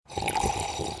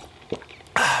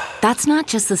That's not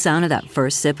just the sound of that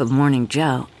first sip of Morning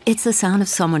Joe. It's the sound of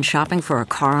someone shopping for a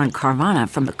car on Carvana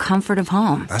from the comfort of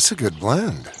home. That's a good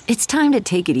blend. It's time to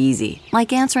take it easy,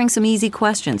 like answering some easy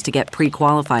questions to get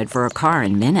pre-qualified for a car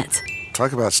in minutes.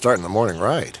 Talk about starting the morning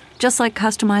right. Just like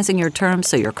customizing your terms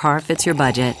so your car fits your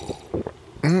budget.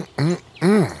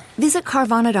 Visit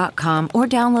Carvana.com or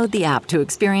download the app to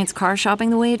experience car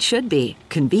shopping the way it should be.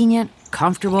 Convenient,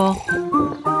 comfortable.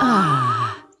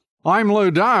 I'm Lou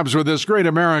Dobbs with this Great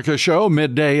America Show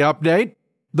Midday Update.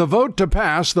 The vote to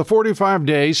pass the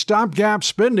 45-day stopgap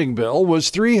spending bill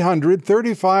was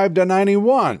 335 to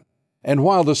 91. And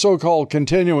while the so-called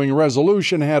continuing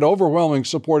resolution had overwhelming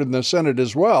support in the Senate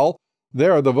as well,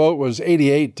 there the vote was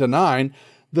 88 to 9,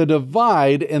 the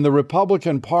divide in the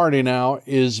Republican Party now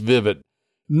is vivid.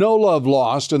 No love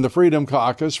lost in the Freedom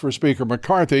Caucus for Speaker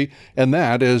McCarthy, and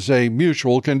that is a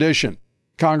mutual condition.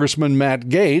 Congressman Matt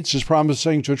Gaetz is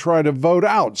promising to try to vote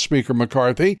out Speaker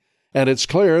McCarthy, and it's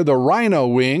clear the Rhino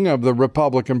wing of the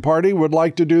Republican Party would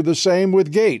like to do the same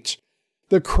with Gaetz.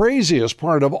 The craziest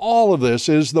part of all of this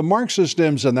is the Marxist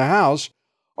Dems in the House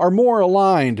are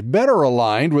better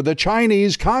aligned with the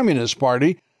Chinese Communist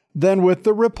Party than with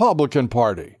the Republican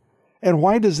Party. And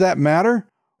why does that matter?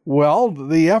 Well,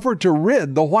 the effort to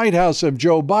rid the White House of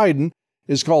Joe Biden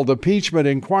is called impeachment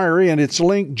inquiry, and it's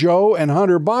linked Joe and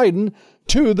Hunter Biden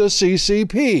to the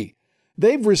CCP.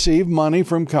 They've received money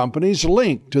from companies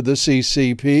linked to the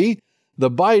CCP. The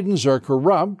Bidens are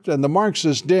corrupt, and the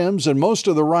Marxist Dems and most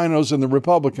of the rhinos in the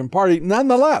Republican Party,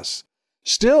 nonetheless,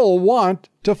 still want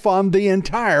to fund the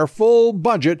entire full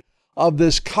budget of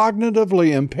this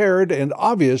cognitively impaired and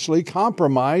obviously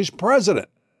compromised president.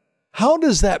 How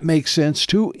does that make sense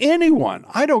to anyone?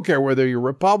 I don't care whether you're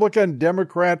Republican,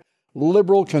 Democrat,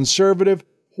 liberal, conservative,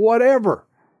 whatever.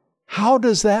 How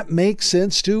does that make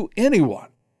sense to anyone?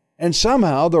 And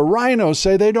somehow the rhinos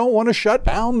say they don't want to shut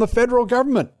down the federal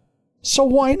government. So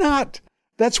why not?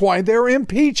 That's why they're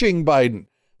impeaching Biden.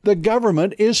 The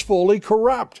government is fully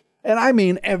corrupt. And I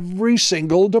mean every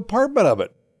single department of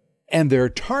it. And they're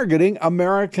targeting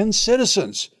American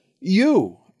citizens,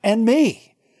 you and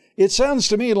me. It sounds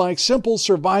to me like simple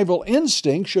survival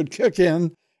instinct should kick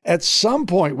in at some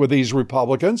point with these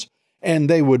Republicans, and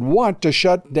they would want to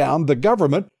shut down the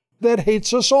government that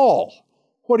hates us all.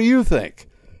 What do you think?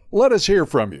 Let us hear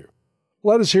from you.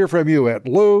 Let us hear from you at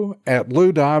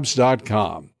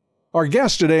lou@loudobbs.com. Our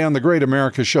guest today on the Great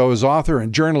America Show is author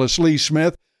and journalist Lee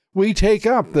Smith. We take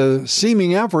up the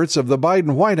seeming efforts of the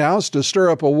Biden White House to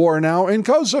stir up a war now in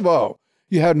Kosovo.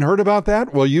 You hadn't heard about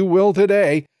that? Well, you will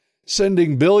today.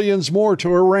 Sending billions more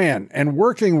to Iran and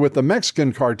working with the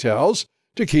Mexican cartels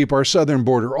to keep our southern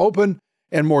border open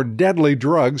and more deadly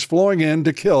drugs flowing in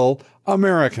to kill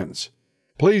Americans.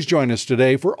 Please join us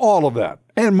today for all of that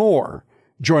and more.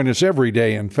 Join us every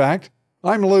day, in fact.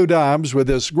 I'm Lou Dobbs with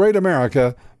this Great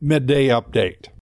America Midday Update.